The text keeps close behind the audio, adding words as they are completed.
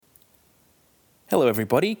Hello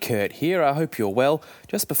everybody, Kurt here. I hope you're well.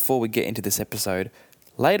 Just before we get into this episode,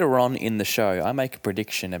 later on in the show I make a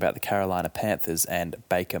prediction about the Carolina Panthers and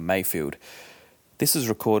Baker Mayfield. This is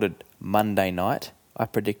recorded Monday night. I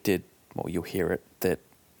predicted, well you'll hear it, that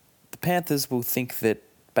the Panthers will think that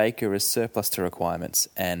Baker is surplus to requirements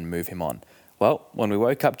and move him on. Well, when we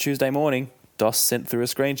woke up Tuesday morning, Doss sent through a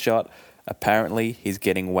screenshot. Apparently, he's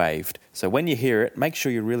getting waived. So when you hear it, make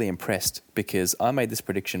sure you're really impressed because I made this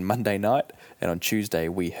prediction Monday night and on Tuesday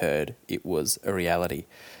we heard it was a reality.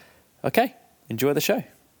 Okay, enjoy the show.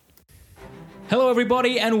 Hello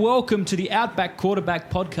everybody and welcome to the Outback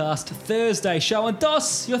Quarterback Podcast Thursday show. And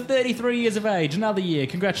Doss, you're 33 years of age, another year.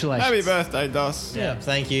 Congratulations. Happy birthday, Doss. Yeah,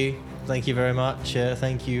 thank you. Thank you very much.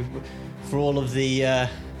 Thank you for all of the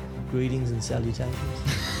greetings and salutations.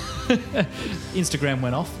 Instagram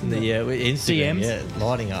went off. Instagram, DMs.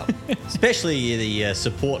 Lighting up. Especially the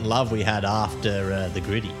support and love we had after the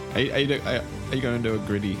gritty. Are you going to do a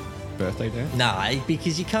gritty birthday dance? No,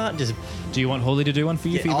 because you can't just... Do you want Holly to do one for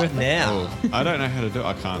you for your birthday? Now. Oh, I don't know how to do it.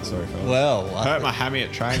 I can't, sorry, fellas. Well... I hurt my hammy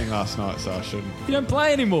at training last night, so I shouldn't. You don't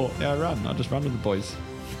play anymore. Yeah, I just run with the boys.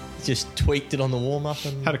 Just tweaked it on the warm-up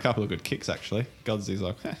and... Had a couple of good kicks, actually. Gudsy's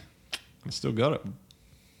like, I still got it.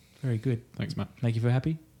 Very good. Thanks, mate. Make you feel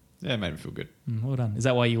happy? Yeah, it made me feel good. Well done. Is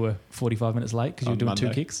that why you were 45 minutes late? Because you were doing Monday.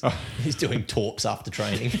 2 kicks? Oh. He's doing torps after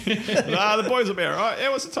training. Nah, the boys will be all right. Yeah,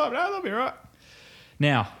 what's the time? No, they'll be all right.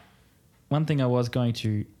 Now, one thing I was going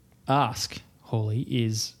to ask, Hawley,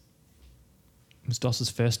 is it was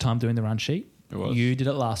Doss's first time doing the run sheet. It was. You did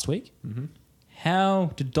it last week. Mm-hmm.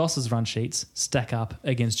 How did Doss's run sheets stack up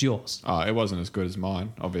against yours? Oh, it wasn't as good as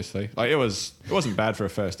mine, obviously. Like it wasn't bad for a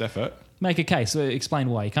first effort. Make a case.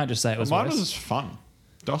 Explain why. You can't just say it was Mine worse. was just fun.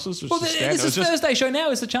 Doss's was Well, just this is Thursday show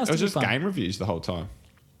now. It's a chance It was to be just fun. game reviews the whole time.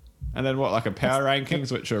 And then what, like a power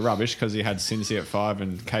rankings, which are rubbish because you had Cincy at 5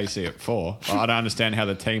 and KC at 4. Well, I don't understand how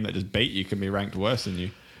the team that just beat you can be ranked worse than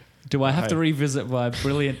you. Do I have to revisit my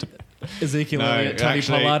brilliant Ezekiel Elliott, Tony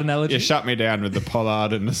Pollard analogy? You shut me down with the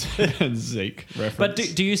Pollard and Zeke reference. But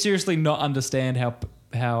do you seriously not understand how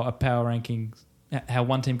a power rankings... How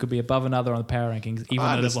one team could be above another on the power rankings, even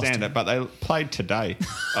I though they've lost understand it, but they played today.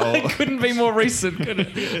 It couldn't be more recent, could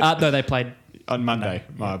it? No, they played On Monday.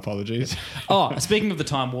 My apologies. Oh, speaking of the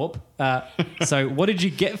time warp, so what did you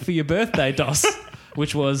get for your birthday, Doss?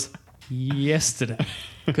 Which was yesterday,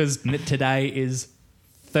 because today is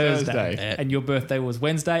Thursday. And your birthday was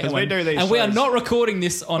Wednesday. And, we do these we are shows. not recording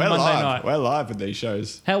this on Monday night. We're live with these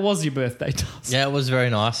shows. How was your birthday, Doss? Yeah, it was very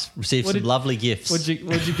nice. Received some lovely gifts. What'd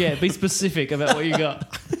you get? Be specific about what you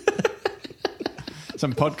got.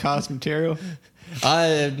 Some podcast material.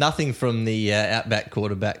 Nothing from the Outback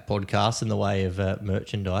Quarterback podcast in the way of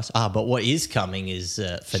merchandise. But what is coming is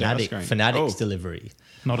Fanatics delivery.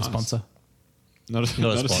 Not a sponsor. Not a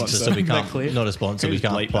sponsor, so we can't. Not a sponsor, we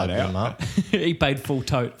can't plug them up. He paid full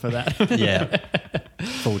tote for that. Yeah,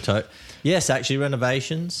 full tote. Yes, actually,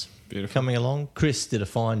 renovations coming along. Chris did a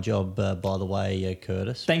fine job, by the way,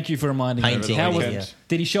 Curtis. Thank you for reminding me. Painting. How was,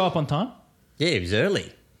 did he show up on time? Yeah, he was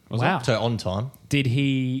early. Wow. So on time. Did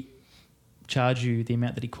he charge you the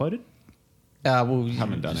amount that he quoted? Well,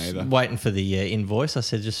 haven't done either. Waiting for the invoice. I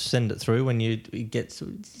said, just send it through when he gets.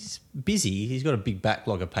 He's busy. He's got a big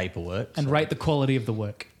backlog of paperwork. And rate the quality of the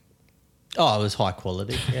work. Oh, it was high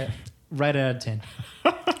quality. Yeah. Rate out of 10.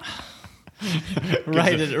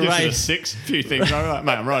 Gives it a 6. A few things. I'm like,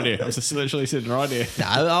 mate, I'm right here. I'm just literally sitting right here.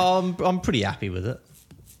 No, I'm pretty happy with it.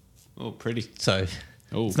 Oh, pretty. So.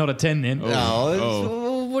 It's not a 10 then.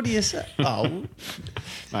 What do you say? Oh,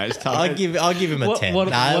 mate, it's tough. I'll give him a 10. It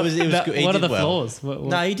was good. What are the well. flaws?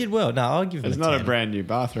 No, he did well. No, I'll give him It's a 10. not a brand new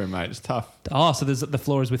bathroom, mate. It's tough. Oh, so the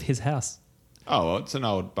floor is with his house. Oh, well, it's an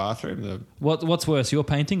old bathroom. What's worse, your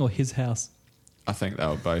painting or his house? I think they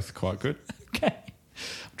were both quite good. Okay.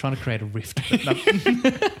 I'm trying to create a rift.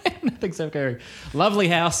 But nothing's occurring. Lovely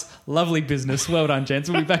house, lovely business. Well done, gents.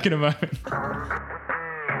 We'll be back in a moment.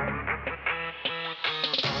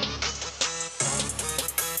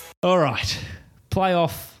 All right.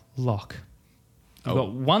 Playoff lock. We've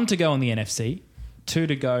got 1 to go in the NFC, 2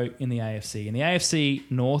 to go in the AFC. In the AFC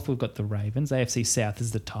North, we've got the Ravens. AFC South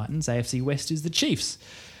is the Titans. AFC West is the Chiefs.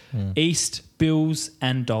 East, Bills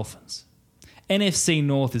and Dolphins. NFC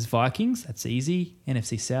North is Vikings. That's easy.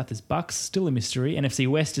 NFC South is Bucks. Still a mystery. NFC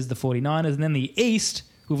West is the 49ers. And then the East,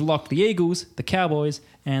 we've locked the Eagles, the Cowboys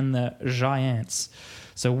and the Giants.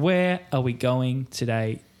 So where are we going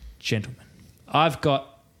today, gentlemen? I've got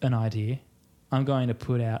an idea. I'm going to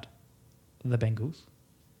put out the Bengals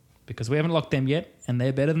because we haven't locked them yet and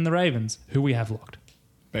they're better than the Ravens, who we have locked.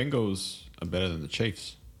 Bengals are better than the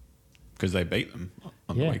Chiefs because they beat them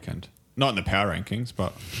on the weekend. Not in the power rankings,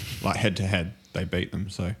 but like head to head. they beat them.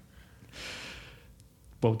 So,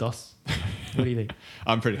 Well, Dos, what do you think?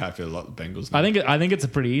 I'm pretty happy with a lot of the Bengals. Now. I think it's a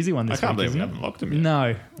pretty easy one this week. I can't believe we isn't it? haven't locked them yet.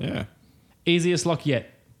 No. Yeah. Easiest lock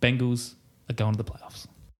yet. Bengals are going to the playoffs.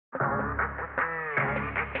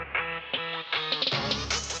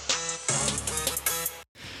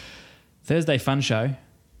 Thursday fun show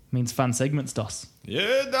means fun segments, Dos. Yeah,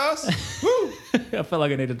 it does. Woo! I felt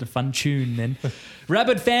like I needed a fun tune then.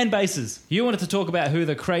 Rabid fan bases. You wanted to talk about who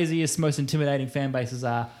the craziest, most intimidating fan bases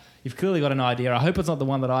are. You've clearly got an idea. I hope it's not the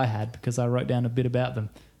one that I had because I wrote down a bit about them.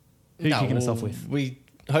 Who are you kicking us off with?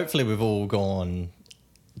 Hopefully we've all gone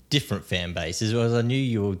different fan bases. Whereas I knew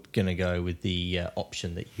you were going to go with the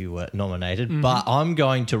option that you nominated, but I'm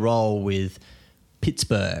going to roll with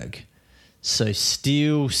Pittsburgh. So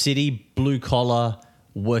Steel City, blue collar,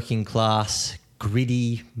 working class,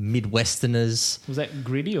 gritty Midwesterners. Was that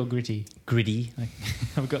gritty or gritty? Gritty.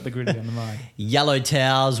 I've got the gritty on the mind. Yellow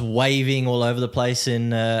towels waving all over the place in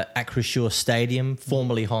Acrisure Stadium,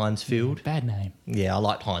 formerly Heinz Field. Bad name. Yeah, I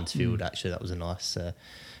liked Heinz Field, actually. That was a nice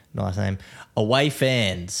name. Away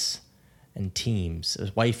fans and teams,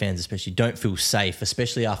 away fans especially, don't feel safe,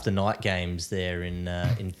 especially after night games there in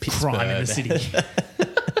Pittsburgh. Crime in the city.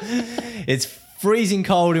 It's freezing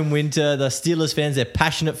cold in winter. The Steelers fans, they're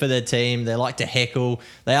passionate for their team. They like to heckle.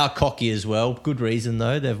 They are cocky as well. Good reason,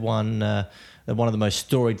 though. They've won. They're one of the most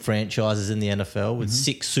storied franchises in the NFL with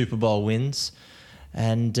 6 Super Bowl wins.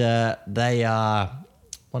 And they are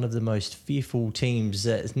one of the most fearful teams.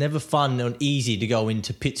 It's never fun or easy to go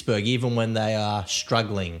into Pittsburgh, even when they are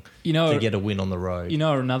struggling to get a win on the road. You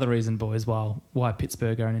know another reason, boys, why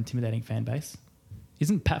Pittsburgh are an intimidating fan base?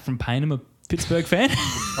 Isn't Pat from Payneham a Pittsburgh fan?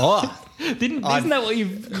 Oh, isn't that what you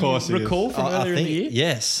recall from earlier in the year?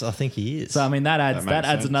 Yes, I think he is. So I mean that adds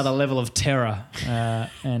sense. another level of terror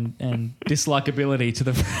and dislikability to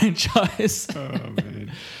the franchise. Oh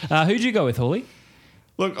man. Who'd you go with, Hawley?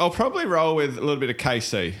 Look, I'll probably roll with a little bit of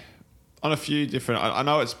KC on a few different. I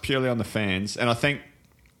know it's purely on the fans, and I think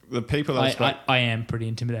the people that I am pretty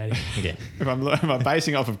intimidating. Yeah. if I'm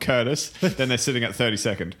basing off of Curtis, then they're sitting at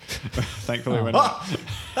 32nd. Thankfully, we're not.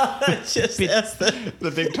 That's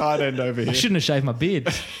The big tight end over I here. shouldn't have shaved my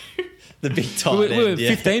beard. the big tight We were end,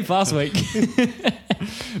 yeah. 15th last week.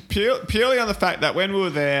 Purely on the fact that when we were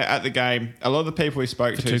there at the game, a lot of the people we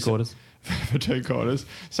spoke to... 2 quarters. For 2 quarters.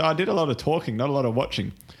 So I did a lot of talking, not a lot of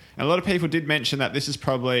watching. And a lot of people did mention that this is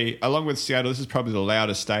probably, along with Seattle, this is probably the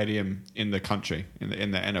loudest stadium in the country, in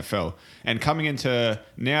the NFL. And coming into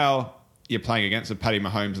now, you're playing against the Patty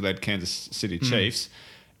Mahomes-led Kansas City Chiefs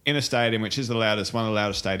in a stadium which is one of the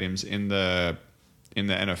loudest stadiums in the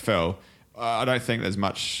NFL. I don't think there's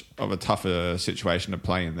much of a tougher situation to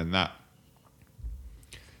play in than that.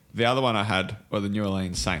 The other one I had were the New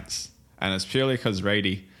Orleans Saints, and it's purely because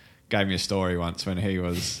Reedy gave me a story once when he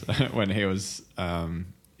was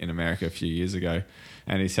in America a few years ago,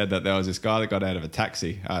 and he said that there was this guy that got out of a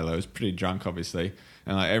taxi. He was pretty drunk, obviously,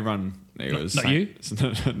 and like everyone, he was not you,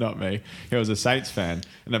 not me. He was a Saints fan,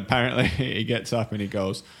 and apparently he gets up and he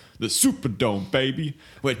goes, "The Superdome, baby,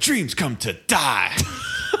 where dreams come to die."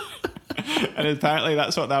 And apparently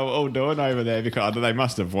that's what they were all doing over there because they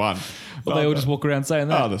must have won. Well, they all just walk around saying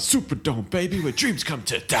that. Oh, the Superdome, baby, where dreams come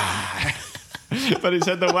to die. But he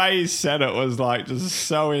said the way he said it was like just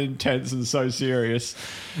so intense and so serious.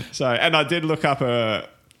 So, and I did look up a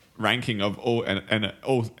ranking of all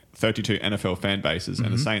 32 NFL fan bases,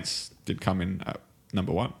 and the Saints did come in at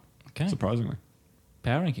number 1. Okay. Surprisingly.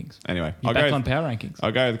 Power rankings. Anyway, You're back on power rankings.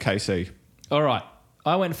 I'll go with KC. All right.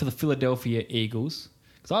 I went for the Philadelphia Eagles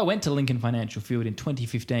because I went to Lincoln Financial Field in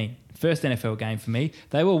 2015. First NFL game for me.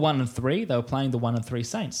 They were 1-3. They were playing the 1-3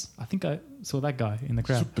 Saints. I think I saw that guy in the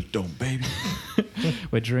crowd. Superdome, baby.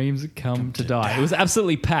 Where dreams come to die. It was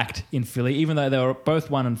absolutely packed in Philly, even though they were both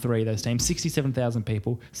 1-3, those teams. 67,000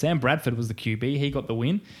 people. Sam Bradford was the QB. He got the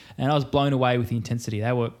win. And I was blown away with the intensity.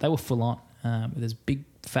 They were full on. There's big,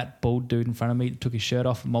 fat, bald dude in front of me that took his shirt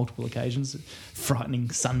off on multiple occasions. Frightening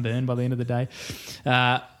sunburn by the end of the day.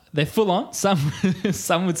 They're full on. Some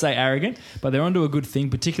would say arrogant, but they're onto a good thing,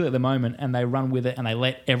 particularly at the moment, and they run with it and they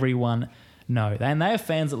let everyone know. And they have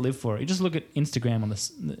fans that live for it. You just look at Instagram on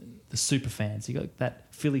the super fans. You got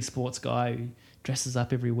that Philly sports guy who dresses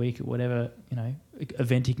up every week at whatever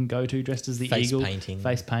event he can go to, dressed as the Eagle.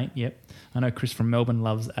 Face paint, yep. I know Chris from Melbourne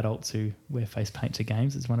loves adults who wear face paint to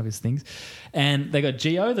games. It's one of his things. And they got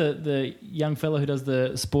Gio, the young fellow who does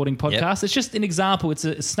the sporting podcast. Yep. It's just an example. It's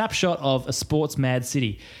a snapshot of a sports mad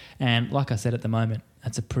city. And like I said at the moment,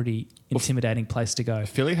 that's a pretty intimidating place to go.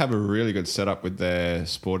 Philly have a really good setup with their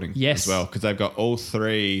sporting Yes. as well, because they've got all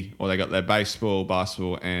three, or they got their baseball,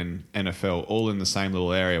 basketball, and NFL all in the same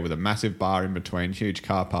little area with a massive bar in between, huge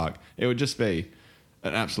car park. It would just be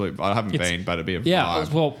an absolute. I haven't been, but it'd be a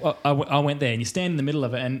vibe. Well, I went there, and you stand in the middle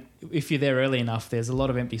of it, and if you're there early enough, there's a lot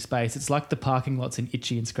of empty space. It's like the parking lots in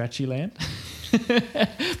Itchy and Scratchy Land.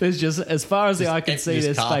 There's just, as far as the eye can see,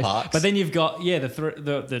 there's car space. parks. But then you've got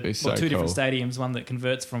the so two different cool. stadiums, one that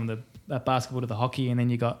converts from the basketball to the hockey, and then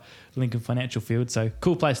you got Lincoln Financial Field. So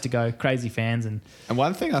cool place to go, crazy fans, and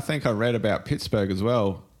one thing I think I read about Pittsburgh as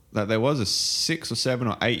well, that there was a 6 or 7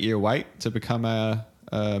 or 8 year wait to become a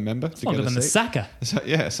member. To longer get a than the seat. Saka. So,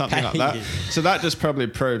 yeah, something like that. So that just probably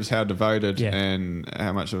proves how devoted Yeah. and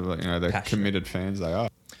how much of the Passionate. committed fans they are.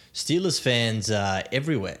 Steelers fans are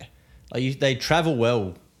everywhere. They travel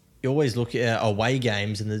well. You always look at away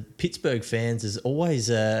games, and the Pittsburgh fans is always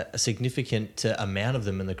a significant amount of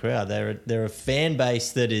them in the crowd. They're a fan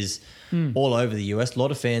base that is all over the US. A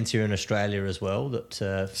lot of fans here in Australia as well that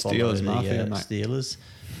follow Steelers the Mafia, mate. Steelers.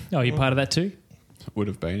 Oh, you're part of that too? Would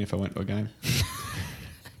have been if I went to a game.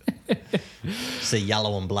 See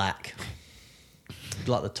yellow and black,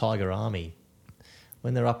 like the Tiger Army.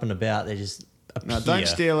 When they're up and about, they just appear. Now, don't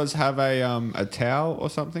Steelers have a towel or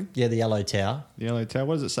something? Yeah, the yellow tower. The yellow towel.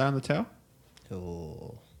 What does it say on the towel?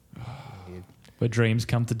 Oh. Where dreams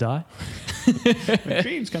come to die. Where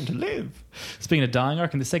dreams come to live. Speaking of dying, I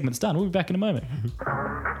reckon the segment's done. We'll be back in a moment.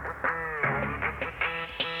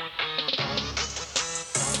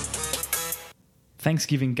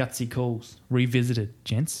 Thanksgiving Gutsy Calls revisited,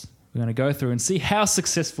 gents. We're going to go through and see how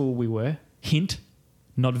successful we were. Hint,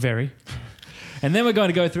 not very. And then we're going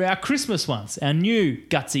to go through our Christmas ones, our new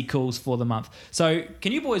Gutsy Calls for the month. So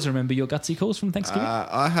can you boys remember your Gutsy Calls from Thanksgiving?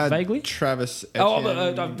 I had Vaguely? Travis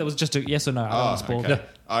Etienne. That was just a yes or no. I don't want to spoil. Okay.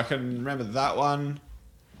 I can remember that one.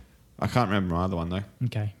 I can't remember my other one, though.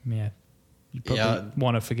 Okay, yeah. You probably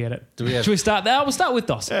want to forget it. Do we have- Should we start there? We'll start with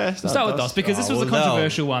DOS. Yeah, we'll start with DOS because this was a well, no.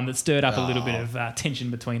 controversial one that stirred up a little bit of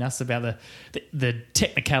tension between us about the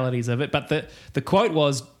technicalities of it. But the quote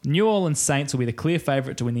was, New Orleans Saints will be the clear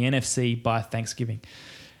favourite to win the NFC by Thanksgiving.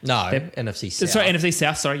 No, They're- NFC South. Sorry, NFC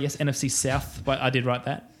South. Sorry, yes, NFC South. But I did write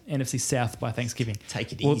that. NFC South by Thanksgiving.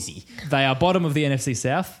 Take it easy. They are bottom of the NFC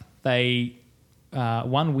South. They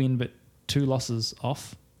one win but 2 losses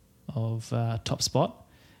off of top spot.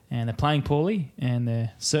 And they're playing poorly, and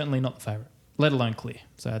they're certainly not the favourite, let alone clear.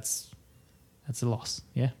 So that's a loss,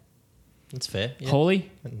 yeah? That's fair. Yeah.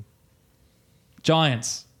 Hawley,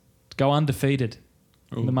 Giants go undefeated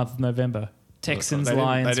in the month of November. Texans, They didn't-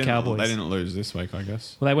 Lions, they didn't- Cowboys. They didn't lose this week, I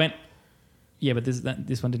guess. Well, they went... Yeah, but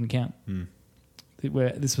this one didn't count.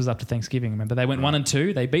 This was up to Thanksgiving, remember? They went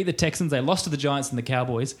 1-2. They beat the Texans. They lost to the Giants and the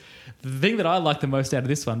Cowboys. The thing that I liked the most out of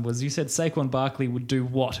this one was you said Saquon Barkley would do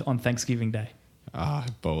what on Thanksgiving Day?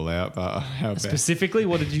 Ball out, but how bad? Specifically,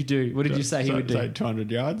 what did you do? What did you say he would do?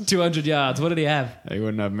 200 yards? 200 yards. What did he have? He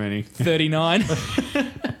wouldn't have many. 39.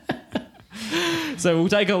 So we'll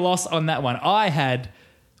take a loss on that one.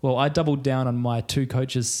 I doubled down on my 2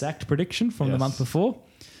 coaches sacked prediction from the Yes. month before.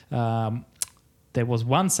 There was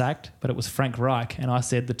 1 sacked, but it was Frank Reich, and I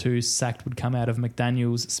said the 2 sacked would come out of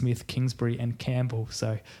McDaniels, Smith, Kingsbury, and Campbell.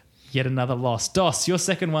 So yet another loss. Dos, your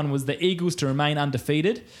second one was the Eagles to remain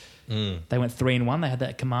undefeated. They went 3-1. They had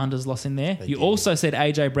that Commanders loss in there. You also said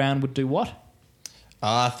AJ Brown would do what?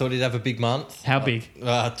 I thought he'd have a big month. How big?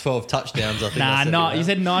 12 touchdowns, I think. I said You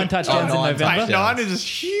said 9 touchdowns in 9 November. touchdowns. 9 is just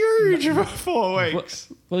huge for 4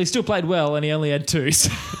 weeks. Well, he still played well, and he only had 2.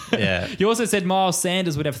 So. Yeah. You also said Miles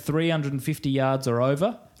Sanders would have 350 yards or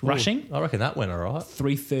over rushing. I reckon that went all right.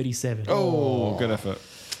 337. Oh, good effort.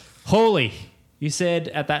 Hawley, you said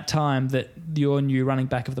at that time that your new running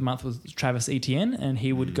back of the month was Travis Etienne, and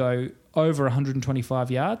he would go over 125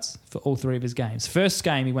 yards for all 3 of his games. First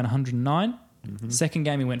game, he went 109. Second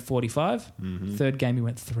game, he went 45. Third game, he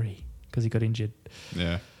went 3 because he got injured.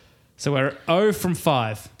 Yeah. So we're 0 from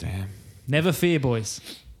 5. Damn. Never fear, boys.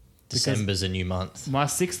 December's a new month. My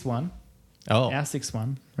 6th one, Oh. our 6th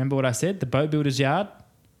one, remember what I said? The Boat Builder's Yard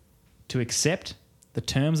to accept the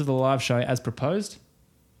terms of the live show as proposed.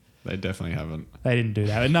 They definitely haven't. They didn't do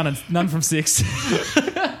that. None from 6.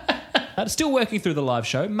 Still working through the live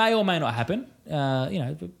show. May or may not happen.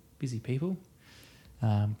 Busy people.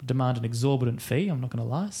 Demand an exorbitant fee. I'm not going to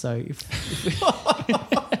lie. So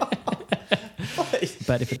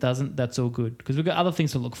but if it doesn't, that's all good because we've got other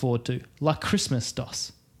things to look forward to, like Christmas,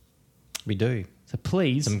 Dos. We do. So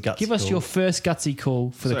please Some gutsy give us your calls. first gutsy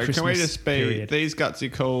call for the Christmas can we just be period. these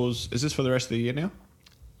gutsy calls? Is this for the rest of the year now?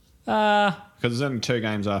 Uh, Because there's only 2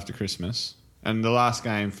 games after Christmas. And the last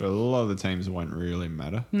game for a lot of the teams won't really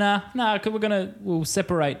matter. Nah, because we'll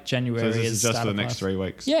separate January. So this as is just for the starter next pass. 3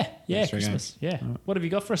 weeks. Yeah, Next 3 Christmas. games. Yeah. What have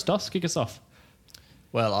you got for us, Dos? Kick us off.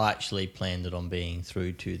 Well, I actually planned it on being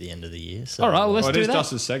through to the end of the year. So All right, well, let's Well, it do is that.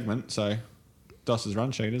 Doss's segment, so Doss's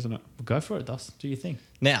run sheet, isn't it? Go for it, Dos. Do you think?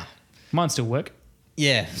 Now, Mine still work.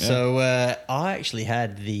 so I actually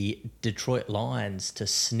had the Detroit Lions to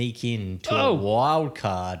sneak in to Oh. a wild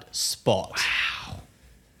card spot. Wow.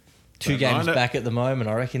 2 Don't games mind it. back at the moment.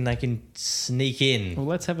 I reckon they can sneak in. Well,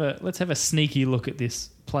 let's have a sneaky look at this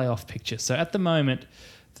playoff picture. So at the moment,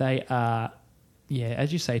 they are,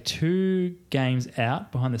 as you say, 2 games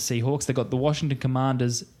out behind the Seahawks. They've got the Washington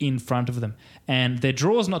Commanders in front of them, and their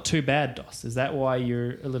draw's not too bad. Dos, is that why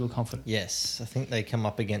you're a little confident? Yes, I think they come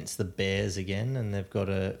up against the Bears again, and they've got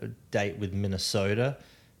a date with Minnesota,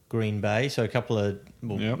 Green Bay. So a couple of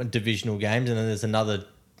divisional games, and then there's another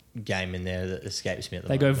game in there that escapes me at the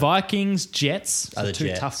They moment. go Vikings, Jets, so the 2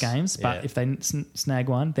 Jets, tough games. But yeah. if they snag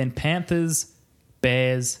one, then Panthers,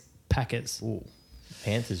 Bears, Packers. Ooh,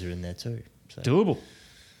 Panthers are in there too. So Doable.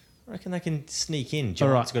 I reckon they can sneak in. All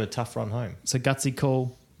right. Giants got a tough run home. So gutsy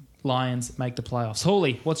call. Lions make the playoffs.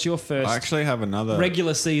 Hawley, what's your first I actually have another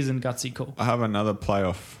regular season gutsy call? I have another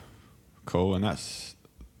playoff call, and that's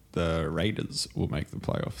the Raiders will make the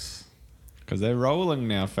playoffs because they're rolling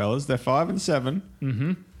now, fellas. They're 5-7.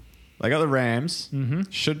 Mm-hmm. They got the Rams. Mm-hmm.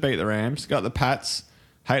 Should beat the Rams. Got the Pats.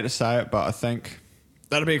 Hate to say it, but I think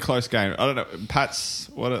that'll be a close game. I don't know. Pats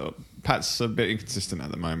a bit inconsistent at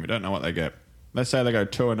the moment. We don't know what they get. Let's say they go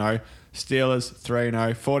 2-0. Steelers 3-0.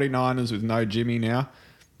 49ers with no Jimmy now.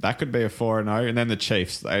 That could be a 4-0. And then the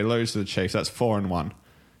Chiefs. They lose to the Chiefs. That's 4-1.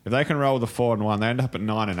 If they can roll the 4-1, they end up at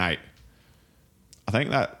 9-8. I think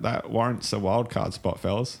that warrants a wild card spot,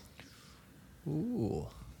 fellas. Ooh.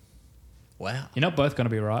 Wow. You're not both going to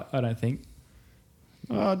be right, I don't think.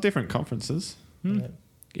 Different conferences. Yeah.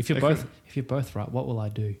 If you're both right, what will I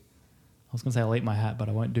do? I was going to say I'll eat my hat, but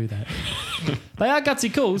I won't do that. They are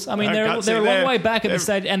gutsy calls. I mean, They're they're gutsy. a long They're- way back at the they're-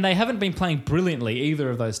 stage, and they haven't been playing brilliantly, either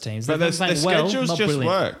of those teams. They've But been their playing well, schedules not just brilliant.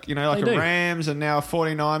 work. You know, like They a do. Rams and now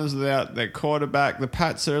 49ers without their quarterback. The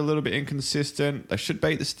Pats are a little bit inconsistent. They should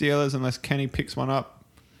beat the Steelers unless Kenny picks one up.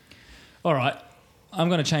 All right, I'm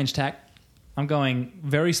going to change tack. I'm going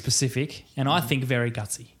very specific, and I think very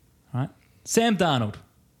gutsy. All right, Sam Darnold.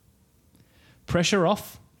 Pressure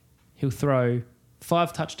off. He'll throw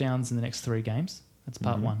 5 touchdowns in the next 3 games. That's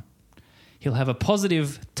part 1. He'll have a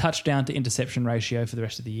positive touchdown to interception ratio for the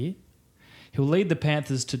rest of the year. He'll lead the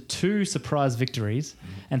Panthers to 2 surprise victories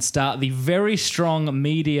and start the very strong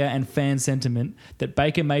media and fan sentiment that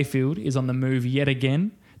Baker Mayfield is on the move yet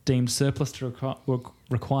again, deemed surplus to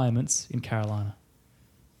requirements in Carolina.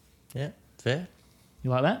 Yeah, fair. You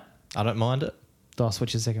like that? I don't mind it. Dos,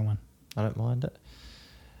 what's your second one? I don't mind it.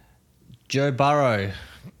 Joe Burrow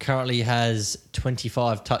currently has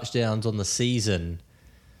 25 touchdowns on the season.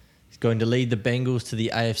 He's going to lead the Bengals to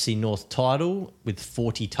the AFC North title with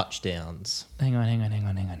 40 touchdowns. Hang on.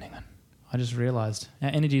 I just realised our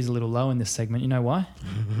energy is a little low in this segment. You know why?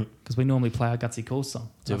 Because we normally play our Gutsy Calls song.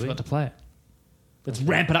 Do I we? forgot to play it. Let's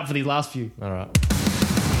ramp it up for these last few. All right.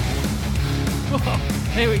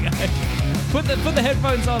 Here we go. Put the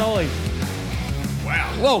headphones on, Ollie.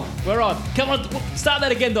 Wow. Whoa, we're on. Come on, start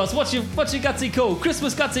that again, Dos. What's your Gutsy Call?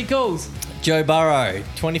 Christmas Gutsy Calls. Joe Burrow,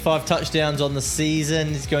 25 touchdowns on the season.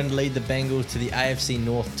 He's going to lead the Bengals to the AFC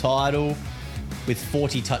North title with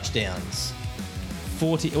 40 touchdowns.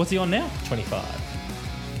 40. What's he on now? 25.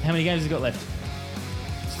 How many games has he got left?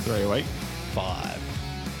 It's 3 a week.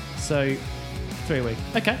 5. So, 3 a week.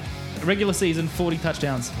 Okay. Regular season, 40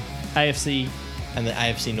 touchdowns. AFC, And the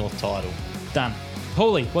AFC North title. done.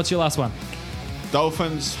 Hawley, what's your last one?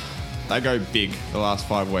 Dolphins, they go big the last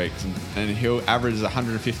 5 weeks, and he'll average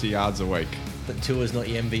 150 yards a week. But Tua's not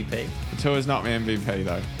your MVP. Tua's not my MVP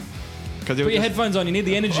though. Because Put your headphones on. You need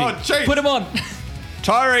the energy. Oh, jeez. Put them on.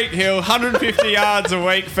 Tyreek Hill, 150 yards a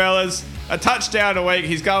week, fellas. A touchdown a week.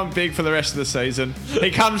 He's going big for the rest of the season.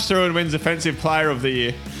 He comes through and wins Offensive Player of the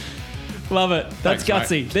Year. Love it. That's Thanks,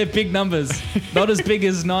 gutsy. They're big numbers. Not as big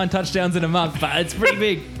as 9 touchdowns in a month, but it's pretty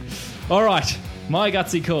big. All right. My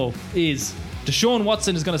gutsy call is Deshaun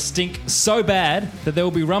Watson is going to stink so bad that there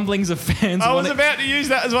will be rumblings of fans. I was about to use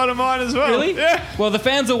that as one of mine as well. Really? Yeah. Well, the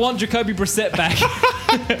fans will want Jacoby Brissett back.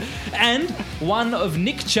 And one of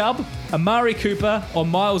Nick Chubb, Amari Cooper, or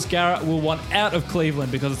Myles Garrett will want out of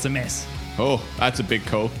Cleveland because it's a mess. Oh, that's a big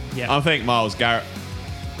call. Yeah. I think Myles Garrett.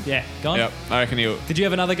 Yeah, go on. Yep, I reckon he'll. Did you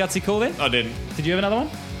have another gutsy call then? I didn't. Did you have another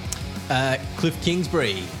one? Cliff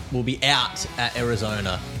Kingsbury will be out at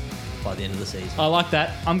Arizona. by the end of the season. I like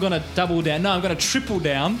that. I'm going to double down. No, I'm going to triple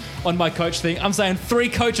down on my coach thing. I'm saying 3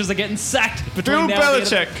 coaches are getting sacked between Bill now and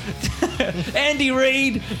Belichick. Andy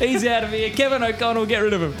Reid, he's out of here. Kevin O'Connell, get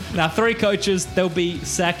rid of him. Now, 3 coaches, they'll be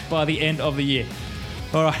sacked by the end of the year.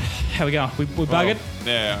 All right, how we going? We buggered?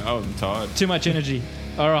 Yeah, I'm tired. Too much energy.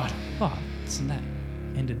 All right. Oh, listen, that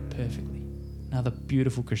ended perfectly. Another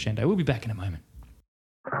beautiful crescendo. We'll be back in a moment.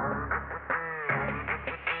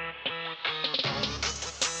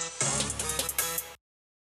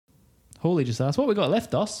 Hawley just asked, what we got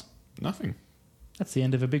left, Dos? Nothing. That's the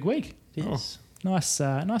end of a big week. It is. Nice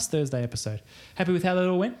Thursday episode. Happy with how that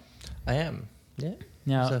all went? I am. Yeah.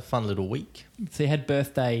 Now, It's a fun little week. so you had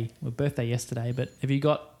birthday yesterday, but have you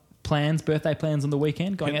got birthday plans on the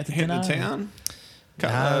weekend? Going out to hit dinner? the town.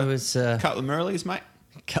 No, it's Couple of Merleys, mate.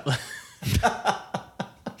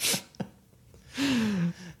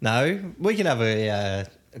 No, we can have a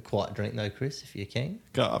quiet drink though, Chris, if you can.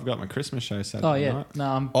 I've got my Christmas show Saturday Oh yeah, night.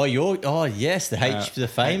 no, Oh yes, the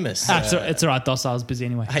famous. it's all right. Dos, I was busy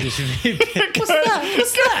anyway. H- What's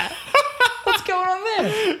that? What's going on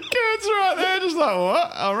there? Kids right there, just like,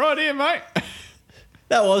 what? I'm right here, mate.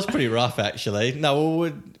 That was pretty rough, actually.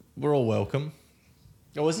 No, we're all welcome.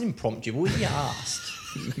 It was impromptu. We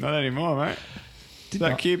asked. Not anymore, mate. That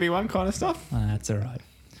not- QB1 kind of stuff. That's all right.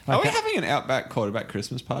 Are we Okay. having an Outback quarterback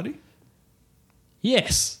Christmas party?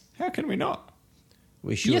 Yes. How can we not?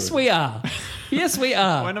 We should. Yes, we are. Yes, we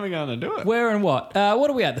are. When are we going to do it? Where and what? What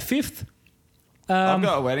are we at? The 5th? I've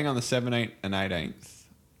got a wedding on the 17th and 18th.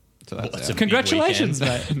 So that's That's out. a Congratulations,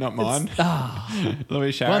 weekend. mate. Not mine. Louis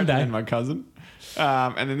One Sharon day. and my cousin.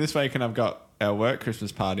 And then this weekend I've got our work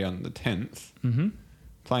Christmas party on the 10th. Mm-hmm.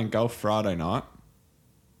 Playing golf Friday night.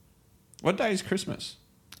 What day is Christmas?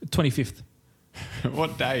 25th.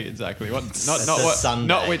 What day exactly? What? It's Not a what? Sunday.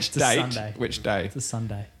 Not which It's a date? Sunday. Which day? It's a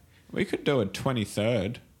Sunday. We could do a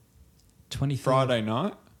 23rd 23rd. Friday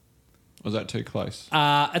night. Was that too close?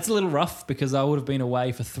 It's a little rough because I would have been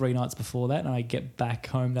away for 3 nights before that and I get back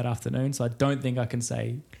home that afternoon. So I don't think I can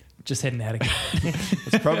say just heading out again.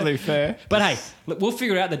 It's probably fair. But hey, look, we'll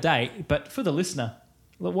figure out the date. But for the listener,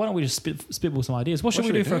 look, why don't we just spitball some ideas? What should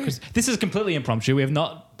we do for a Christmas? This is completely impromptu. We have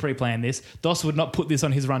not pre-planned this. Dos would not put this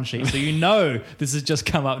on his run sheet. So you know this has just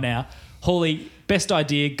come up now. Hawley, best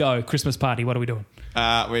idea, go. Christmas party. What are we doing?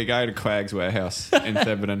 We go to Quag's warehouse in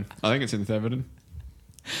Theberton. I think it's in Theberton.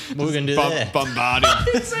 What are we going to do there? Bombard him.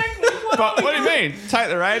 Exactly. What do you mean? Take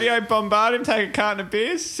the radio, bombard him, take a carton of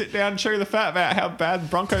beers, sit down, chew the fat about how bad the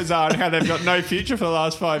Broncos are and how they've got no future for the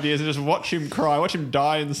last 5 years, and just watch him cry, watch him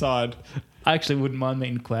die inside. I actually wouldn't mind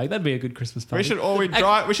meeting Quag. That'd be a good Christmas party.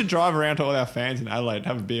 We should drive around to all our fans in Adelaide and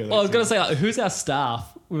have a beer. Well, I was going to say, like, who's our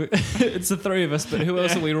staff? It's the 3 of us, but who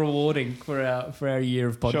else are we rewarding for our year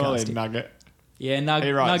of podcasting? Surely Nugget. Yeah, He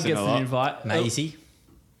Nug writes in gets a an lot. invite. Maisie.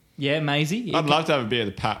 Yeah, Maisie. Yeah, I'd love to have a beer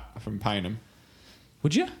with Pat from Paynham.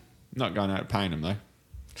 Would you? Not going out to Paynham though.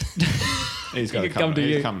 He's got to could come come. to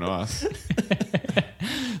He's you. coming to us.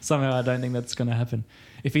 Somehow I don't think that's going to happen.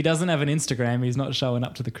 If he doesn't have an Instagram, he's not showing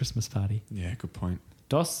up to the Christmas party. Yeah, good point.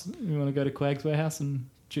 Dos, you want to go to Quag's warehouse and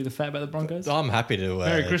chew the fat about the Broncos? I'm happy to.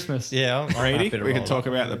 Merry Christmas. Yeah, I'm happy Reedy, to we can Oh, roll talk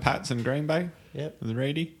up. about the Pats in Green Bay. Yep, The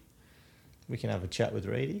Reedy. we can have a chat with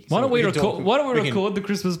Reedy. Why don't we we can record? talk- Why don't we we can- record the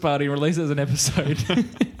Christmas party and release it as an episode?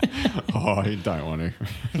 Oh, you don't want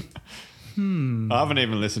to. I haven't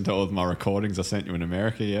even listened to all of my recordings I sent you in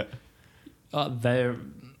America yet. They're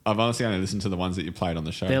I've honestly only listened to the ones that you played on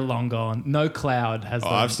the show. long gone. No cloud has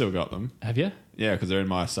them. I've still got them. Have you? Yeah, because they're in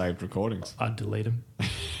my saved recordings. I'd delete them.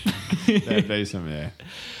 There'd be some, yeah.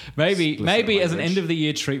 Maybe Explicit as an language. end of the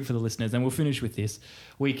year treat for the listeners, and we'll finish with this.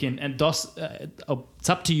 We can, and Dos, it's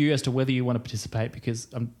up to you as to whether you want to participate because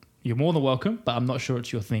you're more than welcome, but I'm not sure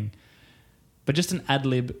it's your thing. But just an ad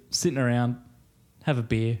lib, sitting around, have a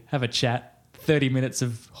beer, have a chat, 30 minutes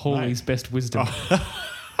of Hawley's best wisdom.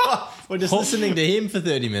 We're just listening to him for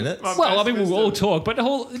 30 minutes. Well, I mean, we'll all talk, but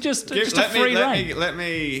just a free reign. Let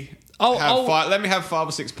me Oh, have oh. five. Let me have 5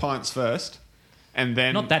 or 6 pints first, and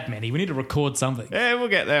then Not that many. We need to record something. Yeah, we'll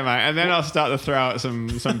get there, mate. And then I'll start to throw out some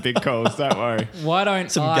big calls. Don't worry. Why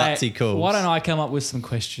don't Some gutsy calls. Why don't I come up with some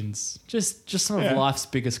questions? Just some Yeah. of life's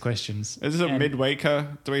biggest questions. Is this a And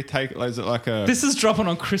midweeker? Do we take? Is it like a? This is dropping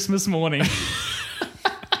on Christmas morning.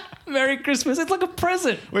 Merry Christmas! It's like a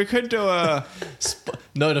present. We could do a.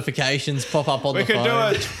 Notifications pop up on We the could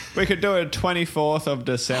phone. do a. We could do a 24th of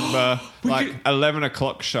December, like 11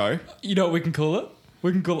 o'clock show. You know what we can call it?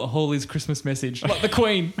 We can call it Hawley's Christmas message, like the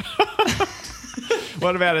Queen,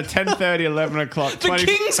 What about a 10:30, 11 o'clock? the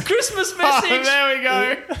King's Christmas Oh, message. there we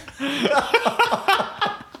go.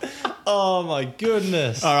 Oh my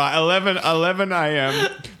goodness. All right, 11 a.m.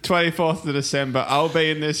 24th of December. I'll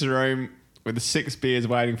be in this room with the 6 beers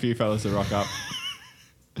waiting for you fellas to rock up.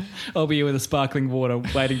 I'll be here with a sparkling water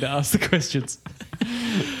waiting to ask the questions.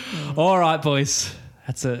 All right, boys.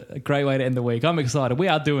 That's a great way to end the week. I'm excited. We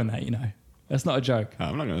are doing that, you know. That's not a joke.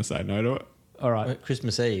 I'm not going to say no to it. All right.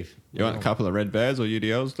 Christmas Eve. You want a couple of Red Bears or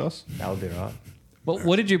UDLs, Doss? That would be right. Well,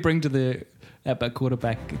 what did you bring to the Outback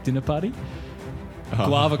Quarterback dinner party?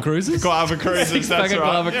 Guava cruises? Guava cruises, Six that's pack of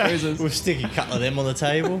right. guava cruises. We'll stick a couple of them on the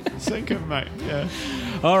table. Sink 'em, mate. Yeah.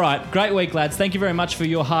 All right. Great week, lads. Thank you very much for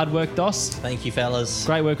your hard work, Doss. Thank you, fellas.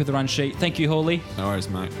 Great work with the run sheet. Thank you, Hawley. No worries,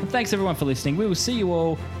 mate. And thanks, everyone, for listening. We will see you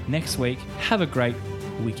all next week. Have a great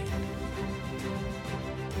weekend.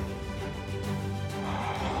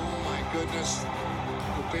 Oh, my goodness.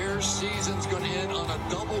 The Bears' season's going to end on a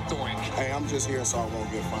double doink. Hey, I'm just here so I won't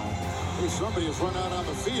get fined. Hey, somebody has run out on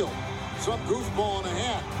the field. Some goofball in a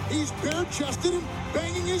hat. He's bare-chested and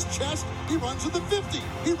banging his chest. He runs to the 50.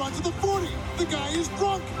 He runs to the 40. The guy is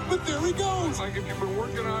drunk, but there he goes. Like if you've been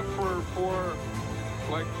working on for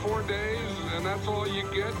like 4 days and that's all you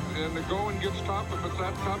get and the going gets tough, if it's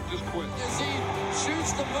that tough, just quit. As he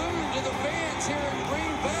shoots the moon to the fans here in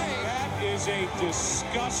Green Bay. That is a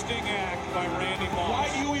disgusting act by Randy Moss. Why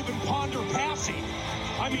do you even ponder passing?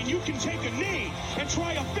 I mean, you can take a knee and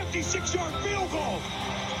try a 56-yard field goal.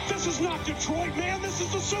 This is not Detroit, man. This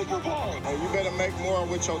is the Super Bowl. Hey, you better make more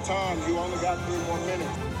with your time. You only got 3 more minutes.